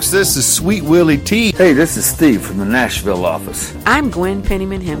there, folks. This is Sweet Willie T. Hey, this is Steve from the Nashville office. I'm Gwen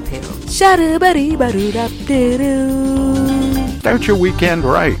Pennyman Hemphill. Start your weekend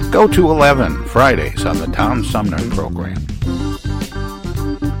right. Go to 11 Fridays on the Tom Sumner program.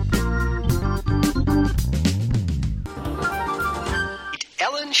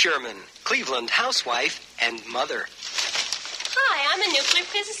 Ellen Sherman, Cleveland housewife and mother. Hi, I'm a nuclear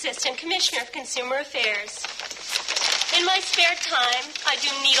physicist and commissioner of consumer affairs. In my spare time, I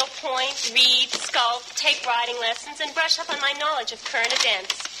do needlepoint, read, sculpt, take writing lessons, and brush up on my knowledge of current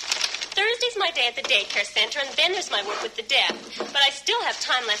events. Thursday's my day at the daycare center, and then there's my work with the deaf. But I still have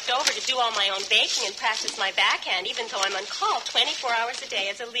time left over to do all my own baking and practice my backhand, even though I'm on call 24 hours a day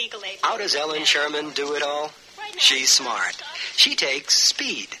as a legal aid. How does Ellen Sherman do it all? She's smart. She takes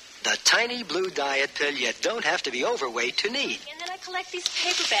Speed, the tiny blue diet pill you don't have to be overweight to need. And then I collect these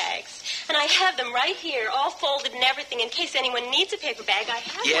paper bags, and I have them right here, all folded and everything, in case anyone needs a paper bag. I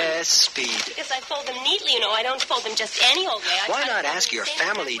have Yes, Speed. Because I fold them neatly, you know. I don't fold them just any old way. Why not ask your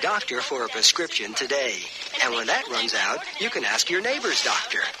family doctor for a prescription today? And when that runs out, you can ask your neighbor's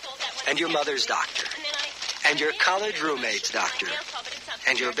doctor, and your mother's doctor, and your college roommate's doctor,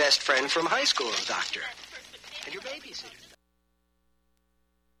 and your best friend from high school's doctor, and your babysitter.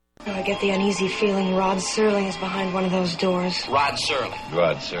 Oh, I get the uneasy feeling Rod Serling is behind one of those doors. Rod Serling.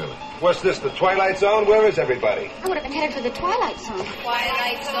 Rod Serling. What's this, the Twilight Zone? Where is everybody? I would have been headed for the Twilight Zone.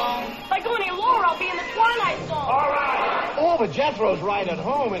 Twilight Zone. If I go any lower, I'll be in the Twilight Zone. All right. Oh, but Jethro's right at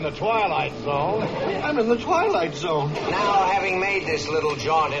home in the Twilight Zone. I'm in the Twilight Zone. Now, having made this little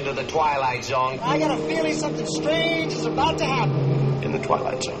jaunt into the Twilight Zone, I got a feeling something strange is about to happen. In the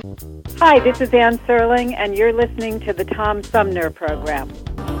Twilight Zone. Hi, this is Ann Serling, and you're listening to the Tom Sumner program.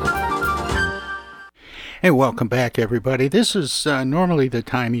 Hey, welcome back, everybody. This is normally the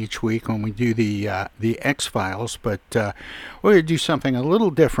time each week when we do the X-Files, but we're going to do something a little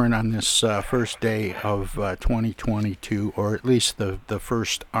different on this first day of 2022, or at least the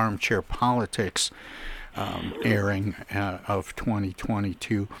first Armchair Politics airing of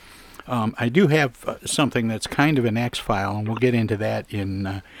 2022. I do have something that's kind of an X-File, and we'll get into that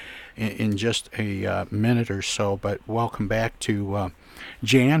in just a minute or so, but welcome back to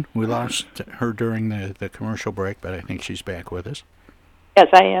Jan. We lost her during the commercial break, but I think she's back with us. Yes,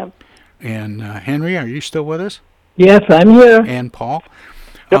 I am. And Henry, are you still with us? Yes, I'm here. And Paul?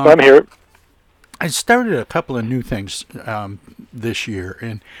 Yep, I'm here. I started a couple of new things this year,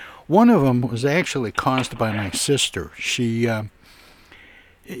 and one of them was actually caused by my sister. She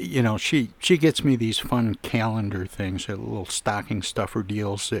she gets me these fun calendar things, little stocking stuffer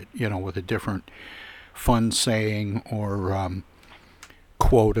deals that, with a different fun saying or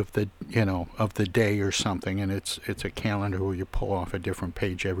quote of the day or something, and it's a calendar where you pull off a different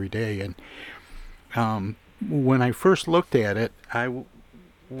page every day. And when I first looked at it, I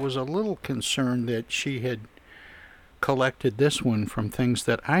was a little concerned that she had collected this one from things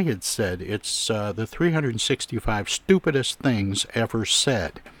that I had said. It's the 365 stupidest things ever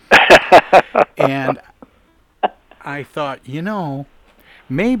said. And I thought,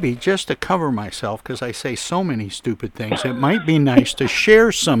 maybe just to cover myself, because I say so many stupid things, it might be nice to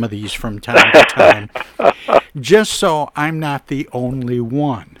share some of these from time to time, just so I'm not the only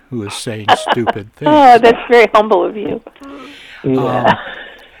one who is saying stupid things. Oh, that's very humble of you. Yeah.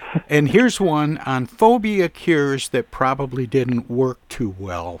 And here's one on phobia cures that probably didn't work too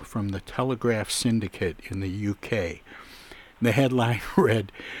well from the Telegraph Syndicate in the UK. The headline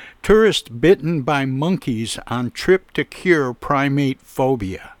read, "Tourist bitten by monkeys on trip to cure primate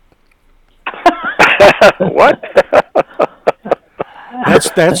phobia." What?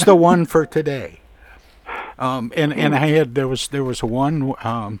 That's the one for today. And I had there was one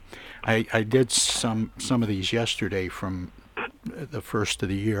I did some of these yesterday from the first of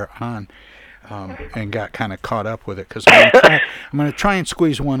the year on, and got kind of caught up with it because I'm going to try and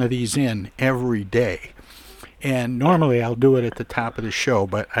squeeze one of these in every day. And normally I'll do it at the top of the show,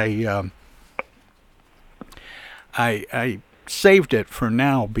 but I saved it for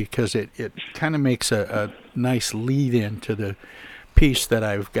now because it kind of makes a nice lead in to the piece that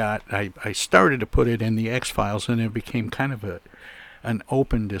I've got. I started to put it in the X-Files, and it became kind of an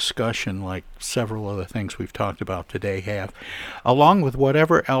open discussion like several of the things we've talked about today have. Along with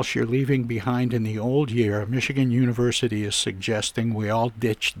whatever else you're leaving behind in the old year, Michigan University is suggesting we all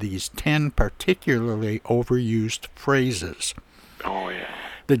ditch these 10 particularly overused phrases. Oh, yeah.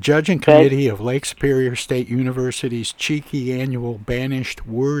 The judging committee of Lake Superior State University's cheeky annual banished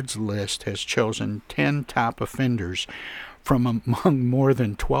words list has chosen 10 top offenders from among more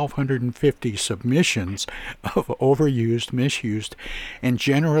than 1,250 submissions of overused, misused, and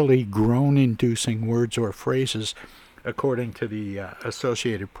generally groan-inducing words or phrases, according to the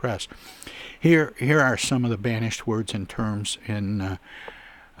Associated Press. Here are some of the banished words and terms and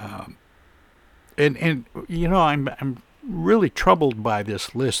you know, I'm really troubled by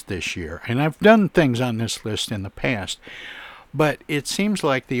this list this year, and I've done things on this list in the past, but it seems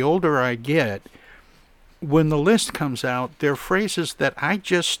like the older I get, when the list comes out, they're phrases that I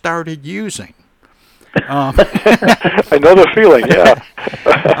just started using. I know the feeling, yeah.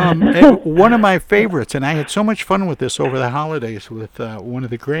 One of my favorites, and I had so much fun with this over the holidays with one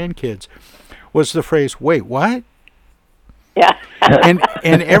of the grandkids, was the phrase, "Wait, what?" Yeah.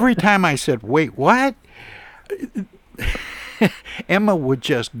 and every time I said, "Wait, what?" Emma would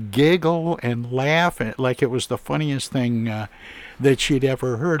just giggle and laugh like it was the funniest thing that she'd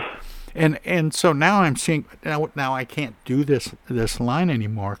ever heard. And so now I'm seeing now I can't do this line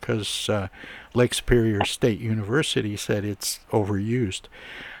anymore because Lake Superior State University said it's overused.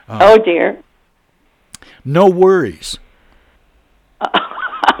 Oh dear. No worries.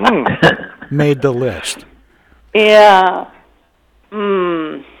 Made the list. Yeah.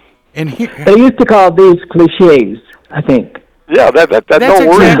 Mm. And they used to call these cliches, I think. Yeah, that no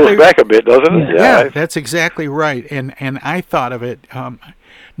worries goes back a bit, doesn't it? Yeah, that's exactly right. And I thought of it.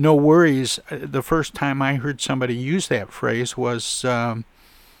 No worries. The first time I heard somebody use that phrase was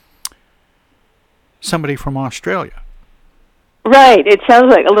somebody from Australia. Right. It sounds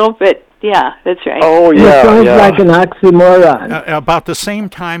like a little bit. Yeah, that's right. Oh yeah, it sounds like an oxymoron. About the same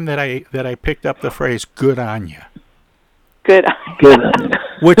time that I picked up the phrase "good on you." Good on you.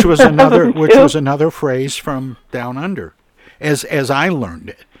 Which was another phrase from down under, as I learned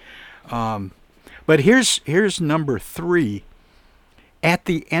it. But here's number 3. At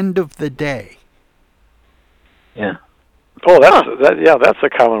the end of the day. Yeah. Oh, that's a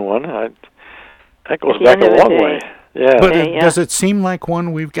common one. That goes back a long way. Yeah. But does it seem like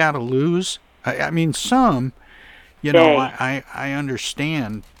one we've got to lose? I mean, some, you know, I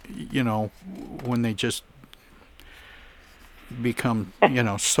understand, you know, when they just become, you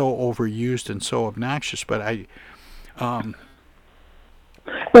know, so overused and so obnoxious. But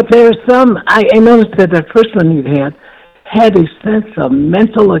But there's some. I noticed that the first one you had a sense of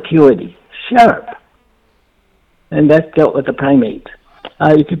mental acuity, sharp, and that dealt with the primate.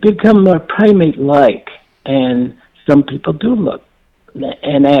 You could become more primate-like, and some people do look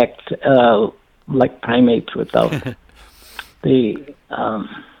and act like primates without the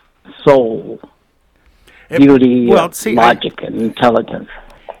soul, beauty, logic, and intelligence.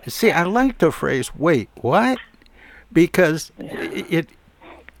 See, I like the phrase, "Wait, what?" Because it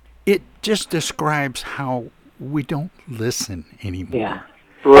just describes how we don't listen anymore. Yeah.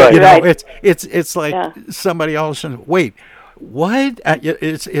 Right. You know, it's like somebody all of a sudden, "Wait, what?"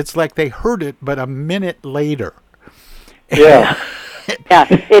 It's like they heard it, but a minute later. Yeah. Yeah,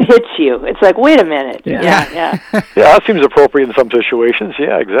 it hits you. It's like, wait a minute. Yeah. Yeah. Yeah, that seems appropriate in some situations.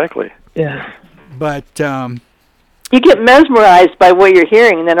 Yeah, exactly. Yeah. But you get mesmerized by what you're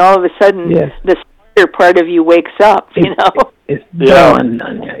hearing, and then all of a sudden, the smarter part of you wakes up. You know. It's dawned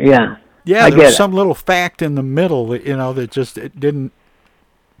on you. Yeah. Yeah, there's some little fact in the middle that, you know, that just it didn't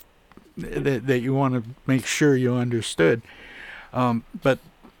that you want to make sure you understood. But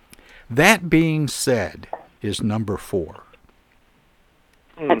that being said is number 4.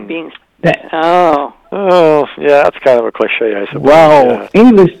 That being Oh, yeah, that's kind of a cliche, I suppose. Well, yeah.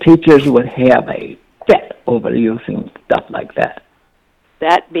 English teachers would have a fit over using stuff like that.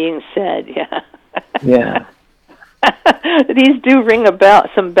 That being said, yeah. Yeah. These do ring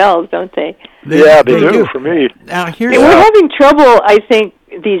some bells, don't they? They do for me. Now, we're having trouble, I think,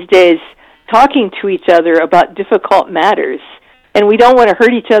 these days talking to each other about difficult matters, and we don't want to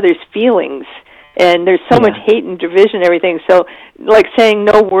hurt each other's feelings. And there's so much hate and division and everything. So, like saying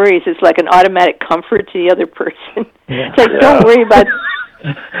no worries is like an automatic comfort to the other person. Yeah. It's like, don't worry about it.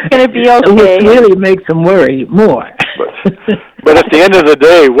 It's going to be okay. It really makes them worry more. But at the end of the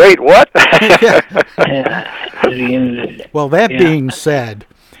day, wait, what? Well, that being said,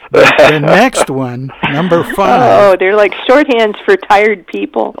 the next one, number 5. Oh, they're like shorthands for tired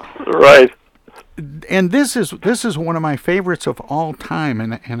people. Right. And this is one of my favorites of all time,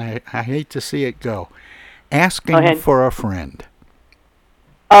 and I hate to see it go. Asking for a friend.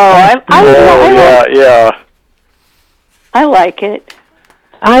 Oh, yeah. I like it.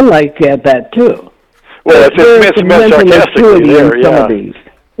 I like that too. Well, it's meant sarcastically there, in some of these.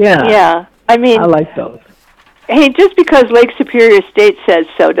 Yeah. Yeah. I mean, I like those. Hey, just because Lake Superior State says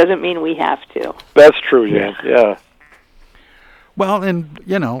so doesn't mean we have to. That's true, Jan. Yeah. Well, and,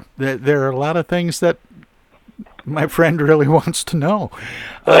 there are a lot of things that my friend really wants to know.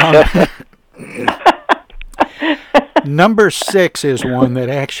 Number 6 is one that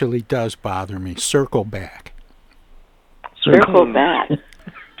actually does bother me. Circle back. Circle back.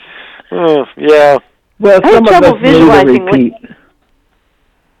 Yeah. Well, I have trouble visualizing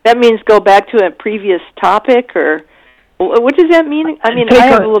that means go back to a previous topic, or what does that mean? I mean,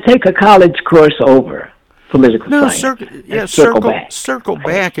 take a college course over political science. Circle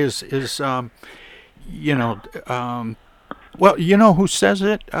back is well, you know who says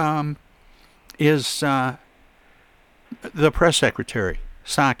it is the press secretary,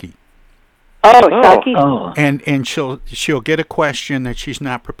 Psaki. Psaki. Oh. And she'll get a question that she's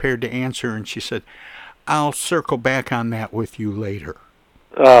not prepared to answer, and she said, "I'll circle back on that with you later."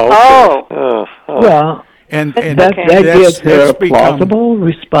 Oh. Okay. Well, and that gives her a plausible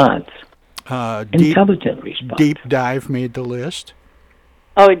response. Intelligent response. Deep dive made the list.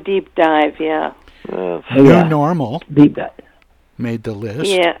 Oh, deep dive, yeah. New normal. Deep dive made the list.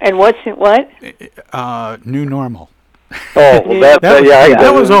 Yeah, and what? New normal. Oh, well,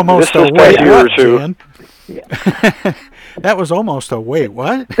 that was almost a wait. Year or two. That was almost a wait.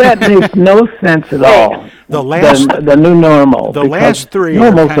 What? That makes no sense at all. The new normal. The last 3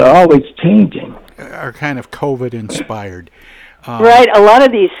 normals are always changing. Are kind of COVID inspired. Right, a lot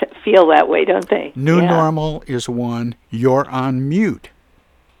of these feel that way, don't they? New normal is one. You're on mute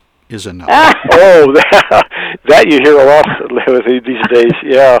is another. Oh, that you hear a lot these days.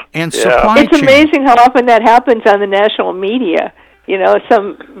 Yeah. And supply chain. It's amazing how often that happens on the national media.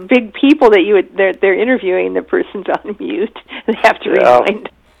 Some big people that they're interviewing, the person's on mute. They have to rewind.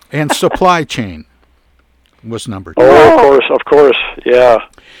 And supply chain was number 2. Oh, of course, yeah.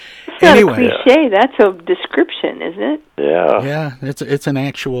 It's not a cliche. That's a description, isn't it? Yeah. Yeah, it's an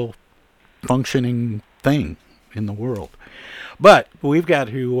actual functioning thing in the world. But we've got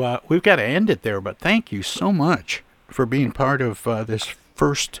to end it there. But thank you so much for being part of this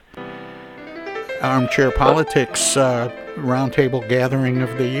first Armchair Politics Roundtable Gathering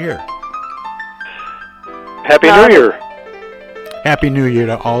of the year. Happy New Year. Happy New Year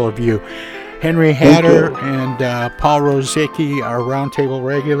to all of you. Henry Hatter and Paul Rosicki, our Roundtable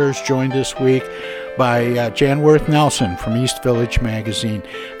regulars, joined this week by Janworth Nelson from East Village Magazine.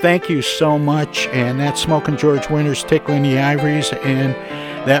 Thank you so much. And that's Smoking George Winters tickling the ivories. And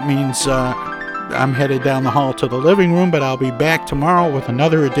that means I'm headed down the hall to the living room, but I'll be back tomorrow with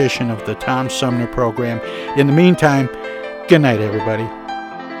another edition of the Tom Sumner program. In the meantime, good night, everybody.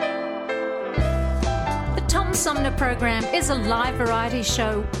 The Tom Sumner program is a live variety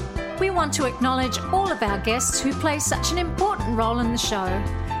show. We want to acknowledge all of our guests who play such an important role in the show,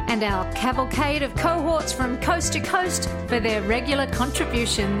 and our cavalcade of cohorts from coast to coast for their regular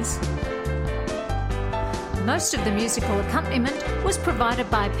contributions. Most of the musical accompaniment was provided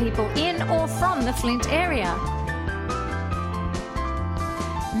by people in or from the Flint area.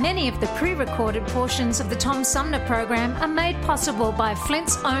 Many of the pre-recorded portions of the Tom Sumner program are made possible by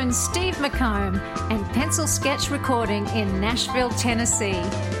Flint's own Steve McComb and Pencil Sketch Recording in Nashville, Tennessee.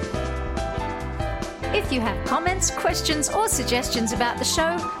 If you have comments, questions, or suggestions about the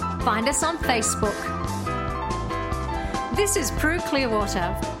show, find us on Facebook. This is Prue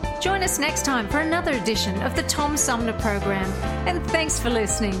Clearwater. Join us next time for another edition of the Tom Sumner program, and thanks for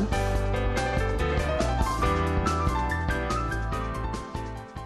listening.